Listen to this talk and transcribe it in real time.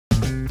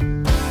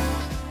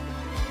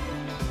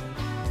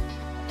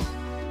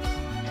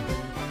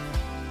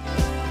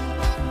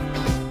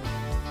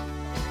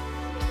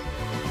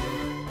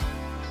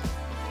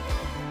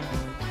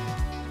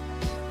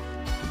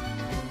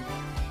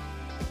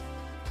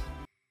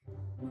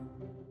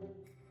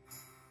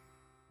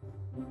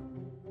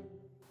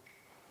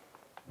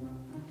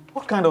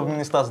kind of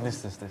minister's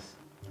list is this?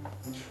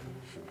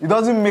 It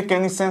doesn't make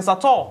any sense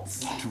at all.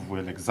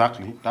 Well,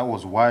 exactly. That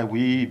was why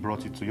we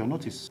brought it to your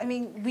notice. I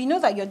mean, we know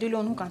that you're the only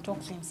one who can talk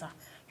to him, sir.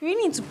 You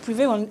really need to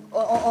prevail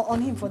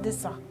on him for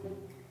this, sir.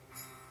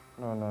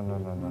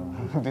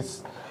 No.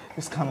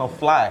 This cannot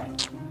fly.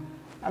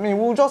 I mean,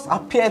 we'll just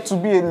appear to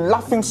be a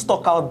laughing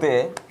stock out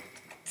there.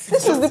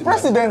 This is the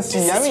presidency,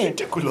 This is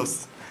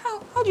ridiculous.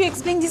 How do you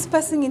explain this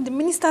person in the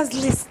minister's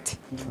list?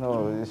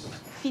 No,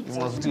 it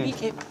must be.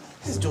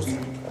 This is just...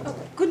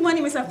 Good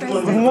morning, Mr.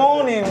 President. Good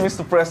morning,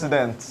 Mr.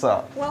 President,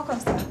 sir. Welcome,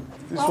 sir.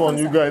 This one,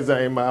 you guys are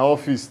in my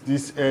office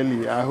this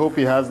early. I hope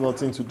it has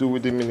nothing to do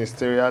with the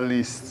ministerial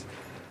list.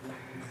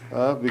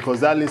 Because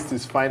that list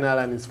is final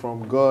and it's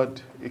from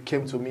God. It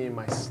came to me in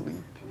my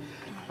sleep.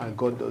 And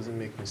God doesn't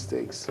make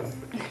mistakes. So.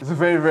 It's a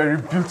very, very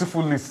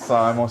beautiful list, sir,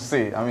 I must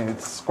say. I mean,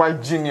 it's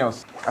quite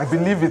genius. I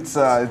believe it's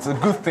a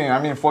good thing.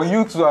 I mean, for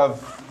you to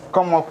have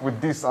come up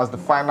with this as the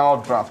final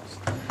draft,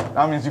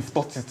 that means you've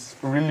thought it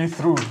really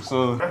through,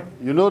 so...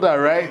 You know that,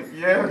 right?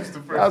 Yeah, Mr.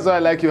 President. That's why I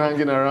like you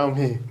hanging around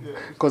me.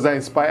 Because I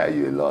inspire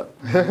you a lot.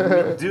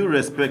 With due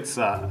respect,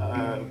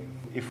 sir,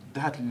 if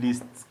that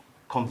list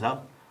comes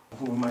out,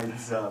 We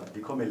might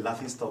become a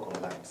laughing stock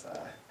online, sir.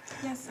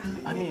 Yes, sir.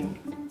 I mean,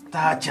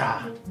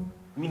 Tacha,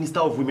 Minister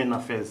of Women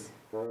Affairs.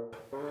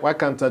 Why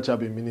can't Tacha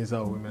be Minister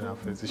of Women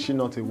Affairs? Is she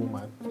not a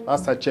woman?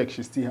 Last I checked,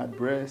 she still had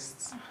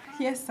breasts.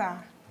 Yes, sir.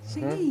 She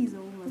is a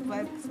woman,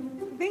 but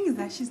the thing is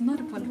that she's not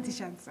a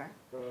politician, sir.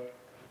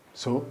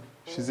 So,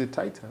 she's a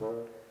titan.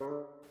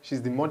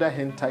 She's the mother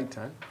hen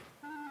titan.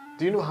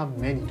 Do you know how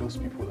many those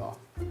people are?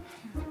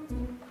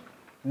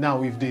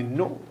 Now, if they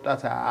know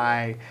that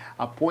I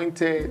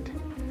appointed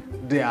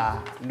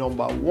their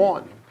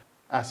 #1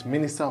 as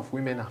Minister of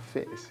Women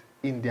Affairs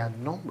in their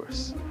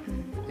numbers,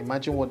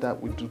 imagine what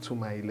that would do to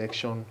my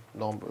election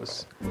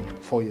numbers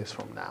 4 years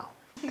from now.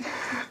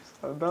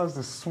 That's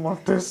the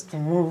smartest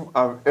move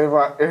I've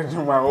ever heard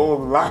in my whole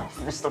life,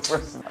 Mr.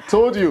 President. I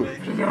told you.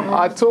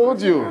 I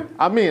told you.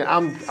 I mean,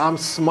 I'm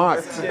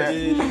smart.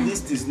 The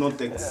list is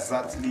not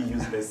exactly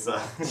useless,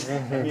 sir.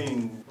 I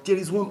mean, there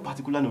is one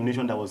particular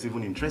nomination that was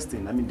even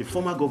interesting. I mean, the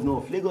former governor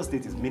of Lagos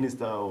State is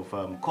Minister of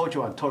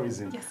Culture and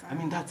Tourism. Yes, sir. I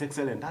mean, that's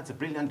excellent. That's a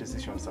brilliant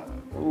decision, sir.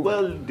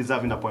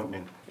 Well-deserving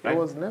appointment. Right? He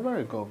was never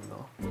a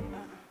governor.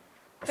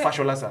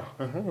 Fashola, sir.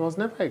 He was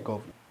never a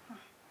governor.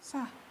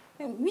 Sir,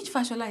 which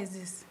Fashola is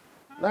this?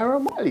 Naira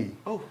Marley.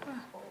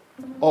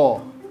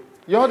 Oh,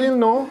 You didn't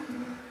know?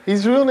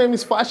 His real name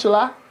is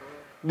Fashola,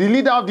 the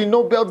leader of the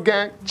No Belt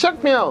Gang.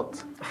 Check me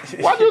out.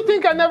 Why do you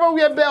think I never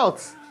wear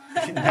belts?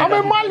 I'm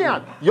a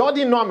Malian. You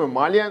didn't know I'm a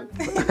Malian?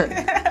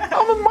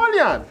 I'm a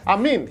Malian. I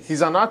mean,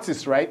 he's an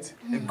artist, right?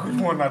 A good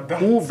one at that.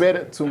 Who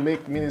better to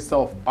make Minister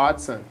of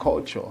Arts and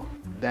Culture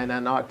than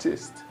an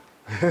artist?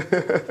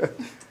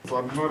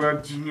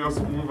 Another genius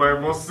move, I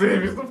must say,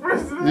 Mr.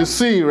 President. You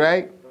see,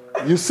 right?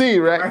 You see,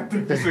 right?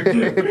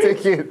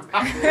 Take it.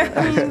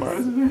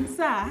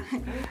 Sir,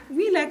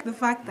 we like the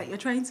fact that you're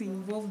trying to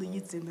involve the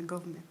youth in the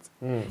government.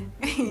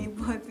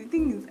 But the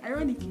thing is,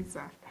 ironically,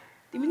 sir,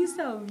 the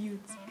Minister of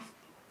Youth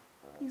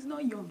is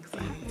not young, sir.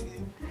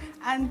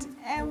 And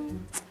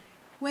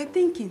we're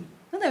thinking,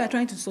 not that we're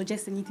trying to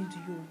suggest anything to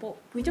you, but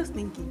we're just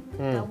thinking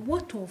that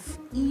what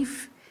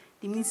if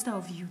the Minister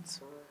of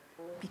Youth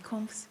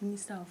becomes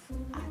Minister of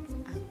Arts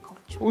and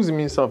Culture? Who's the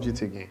Minister of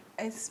Youth again?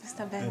 It's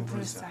Mr. Ben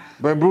Bruce, sir.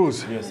 Ben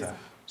Bruce? yes, sir.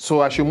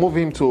 So I should move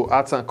him to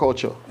Arts and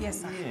Culture.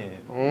 Yes, sir.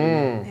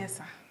 Yeah. Yes,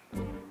 sir.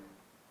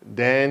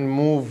 Then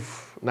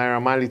move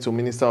Naira Marley to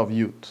Minister of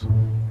Youth.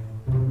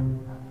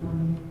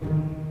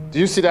 Do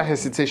you see that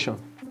hesitation?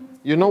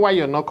 You know why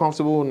you're not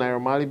comfortable with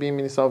Naira Marley being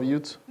Minister of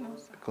Youth? No,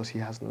 sir. Because he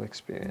has no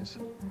experience.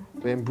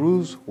 Ben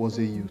Bruce was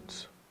a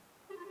youth.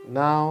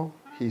 Now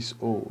he's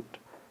old.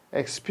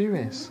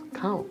 Experience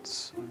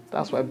counts.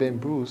 That's why Ben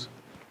Bruce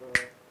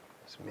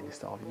is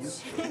Minister of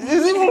Youth.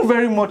 He's even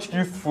very much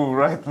youthful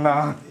right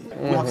now.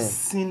 We have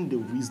seen the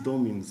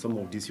wisdom in some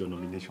of these your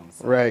nominations.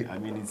 Sir. Right. I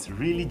mean, it's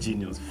really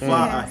genius,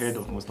 far Yes. ahead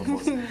of most of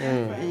us.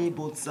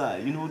 But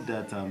sir, you know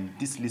that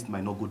this list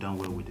might not go down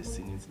well with the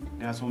Senate.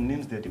 There are some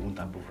names that they won't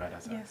approve,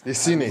 right, sir? Yes. The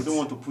Senate. We don't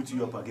want to put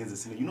you up against the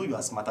Senate. You know you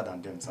are smarter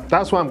than them, sir.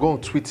 That's why I'm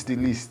going to tweet the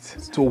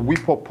list to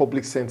whip up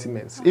public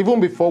sentiments. Even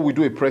before we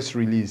do a press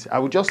release, I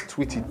will just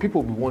tweet it.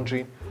 People will be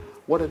wondering,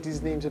 what are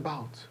these names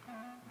about?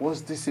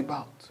 What's this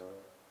about?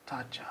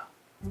 Tacha,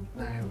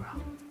 Naira,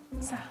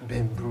 Sir.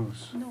 Ben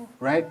Bruce, No.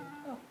 right?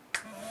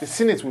 The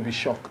Senate will be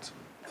shocked.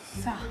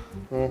 Sir.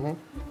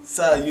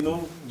 Sir, you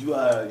know, you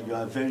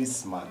are very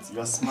smart.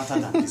 You are smarter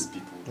than these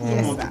people. We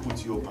don't want to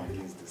put you up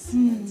against the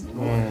Senate. You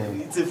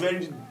know, it's a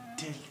very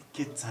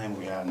delicate time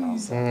we are now,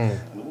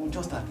 sir. And we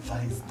just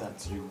advise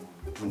that you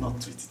do not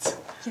tweet it.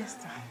 Yes,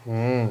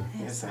 sir.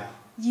 Yes, sir.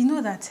 You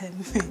know that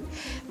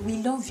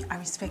we love and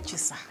respect you,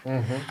 sir.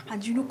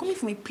 And you know, coming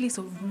from a place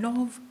of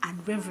love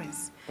and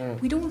reverence,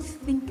 we don't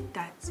think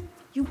that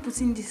you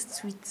putting this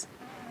tweet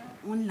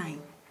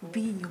online will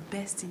be in your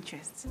best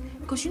interest.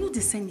 Because you know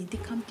the Senate, they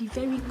can be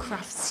very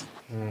crafty.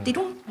 They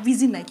don't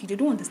reason like you, they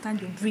don't understand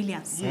your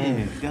brilliance.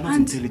 Yeah, they are not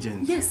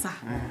intelligent. Yes, sir.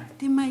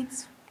 They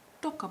might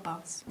talk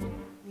about,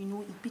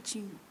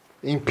 impeaching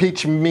you.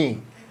 Impeach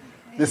me.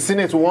 The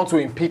Senate will want to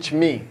impeach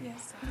me.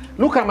 Yes, sir.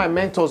 Look at my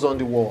mentors on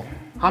the wall.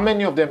 How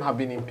many of them have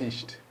been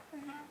impeached?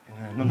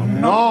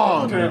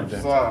 None.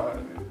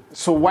 Sir.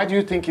 So why do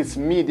you think it's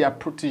me, their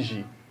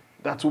protege,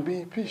 that will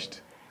be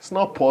impeached? It's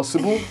not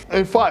possible.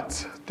 In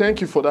fact, thank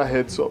you for that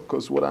heads up,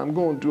 because what I'm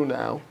going to do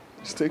now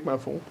is take my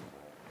phone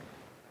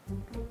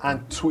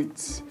and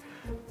tweet.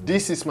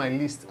 This is my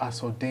list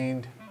as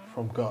ordained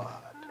from God.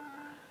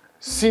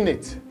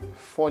 Senate,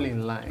 fall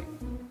in line.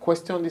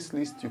 Question this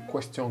list, you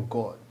question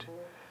God.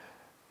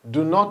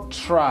 Do not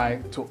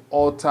try to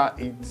alter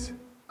it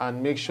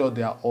and make sure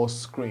they are all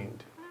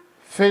screened.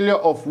 Failure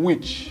of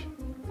which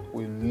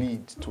will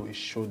lead to a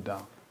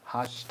showdown.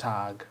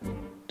 Hashtag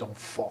don't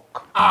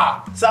fuck.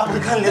 Sir, we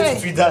can't let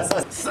you tweet that,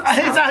 sir.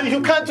 Sir,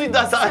 you can't tweet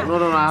that, sir.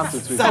 No, I have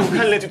to tweet. Sir, we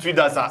can't let you tweet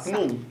that, sir.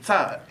 No,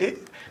 sir.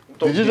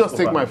 Did you just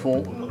take my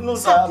phone? No,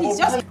 sir.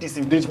 Please,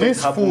 Did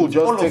this fool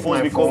just take my phone? All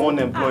of us become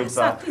unemployed,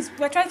 Sir, sir. please,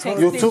 we're trying to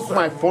You explain. took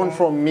my phone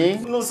from me?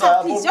 No, Sir, sir.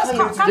 please, but just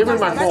can't let calm you- Give me down.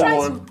 my We're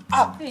phone,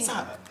 trying to-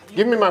 Sir.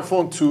 Give me my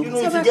phone too. You know,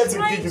 if Sir, you get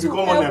we're it big, you trying become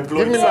to help. unemployed.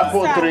 Give me sir. my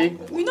phone 3.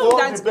 We know Don't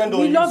that depend on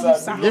we you, love you, sir.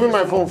 sir. Give me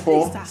my phone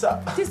 4. Please, sir.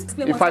 Sir. Please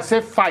explain If what- I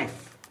say 5,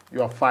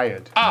 you are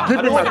fired. Give I me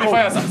don't my want to be phone.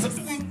 fired,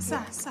 sir.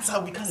 Sir,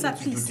 Sir, we can't sir, let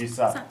you do please. this,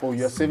 sir. Oh,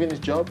 you're saving his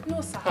job? No,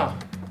 sir.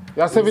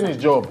 You're saving his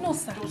job. No,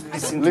 sir.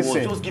 Listen,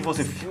 Listen. just give us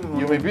a few You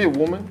minutes. may be a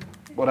woman,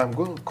 but I'm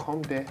going to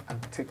come there and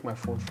take my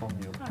phone from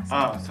you.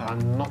 Sir.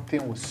 And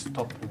nothing will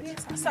stop me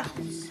Yes, sir.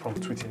 from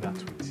tweeting that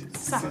tweet.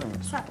 Sir, sorry,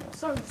 sir.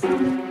 Sir,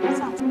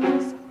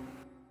 please.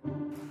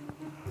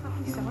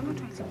 Please, sir, we're not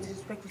trying to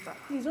disrespect you, sir.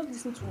 Please, just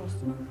listen to us.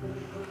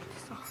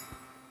 Sir.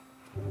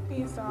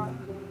 Please, sir.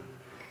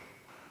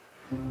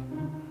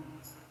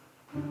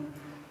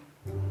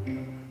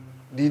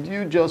 Did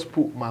you just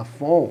put my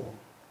phone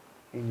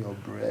in your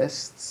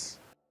breasts?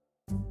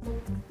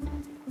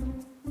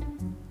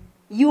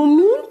 You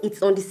mean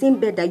it's on the same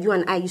bed that you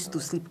and I used to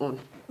sleep on?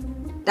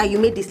 That you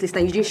made this list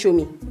and you didn't show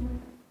me?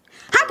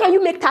 How can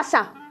you make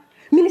Tasha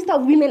Minister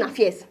of Women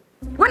Affairs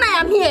when I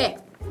am here?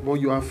 Well,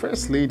 you are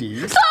first lady.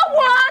 So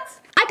what?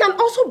 I can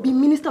also be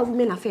Minister of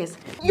Women Affairs.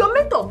 Your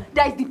mentor,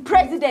 that is the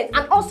president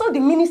and also the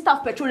Minister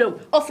of Petroleum,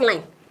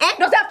 offline.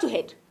 Does that have 2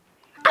 heads?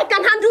 I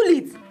can handle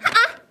it.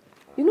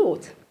 You know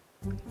what?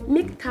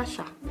 Make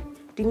Tasha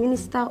the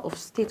Minister of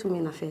State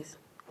Women Affairs.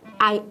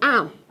 I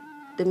am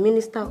the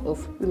Minister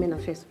of Women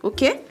Affairs,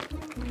 okay?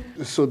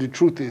 So the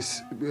truth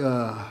is,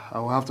 I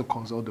will have to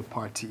consult the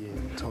party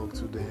and talk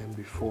to them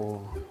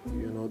before,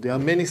 there are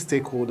many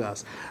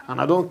stakeholders,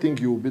 and I don't think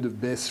you will be the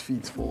best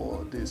fit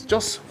for this.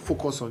 Just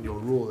focus on your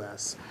role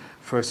as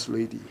First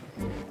Lady.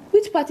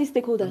 Which party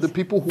stakeholders? The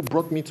people who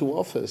brought me to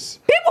office.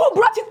 People who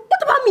brought you?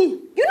 What about me?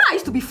 You know I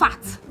used to be fat.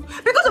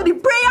 Because of the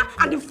prayer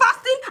and the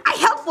fasting I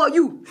held for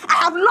you, I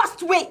have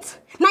lost weight.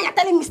 Now you're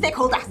telling me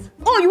stakeholders.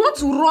 Oh, you want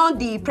to run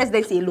the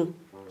presidency alone?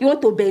 You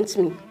want to bench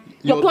me?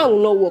 Your plan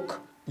will not work.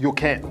 You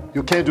can't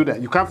do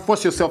that. You can't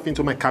force yourself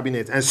into my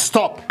cabinet and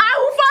stop. I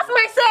will force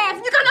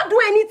myself. You cannot do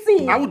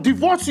anything. I will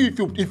divorce you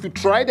if you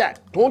try that.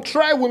 Don't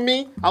try with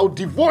me. I will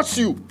divorce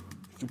you.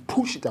 If you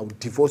push it, I will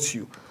divorce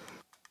you.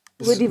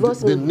 You will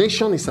divorce me? The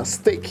nation is at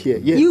stake here.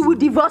 Yes. You will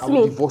divorce I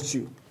will me? divorce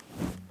you.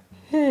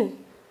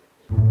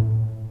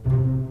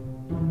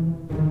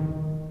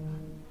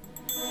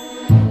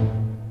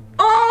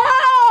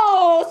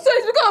 Oh, so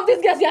it's because of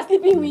these girls you are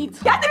sleeping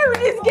with. You are sleeping with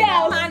these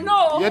girls. I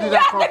know. Where did You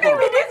that are come sleeping from?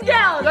 with these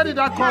girls. Where did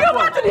that come You from?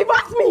 want to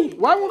divorce me.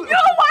 Why would You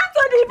want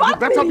to divorce you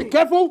better me. be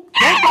careful?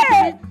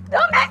 Hey!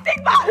 Domestic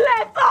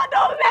violence! Oh,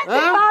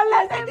 domestic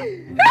violence!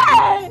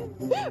 Hey!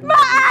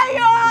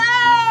 Mayo!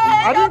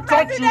 Hey! I didn't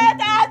touch you.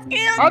 Has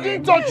killed I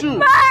didn't touch you.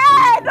 Me.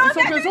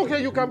 It's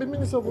okay. You can be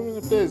Minister of Women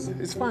Affairs.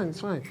 It's fine.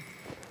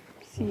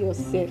 See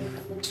yourself.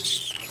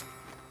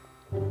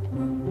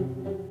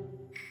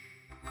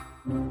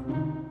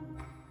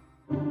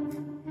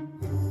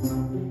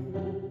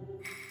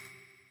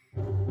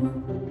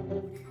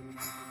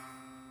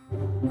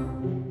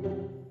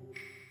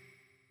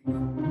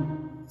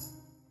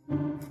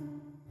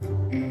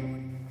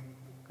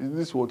 Is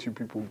this what you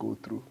people go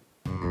through?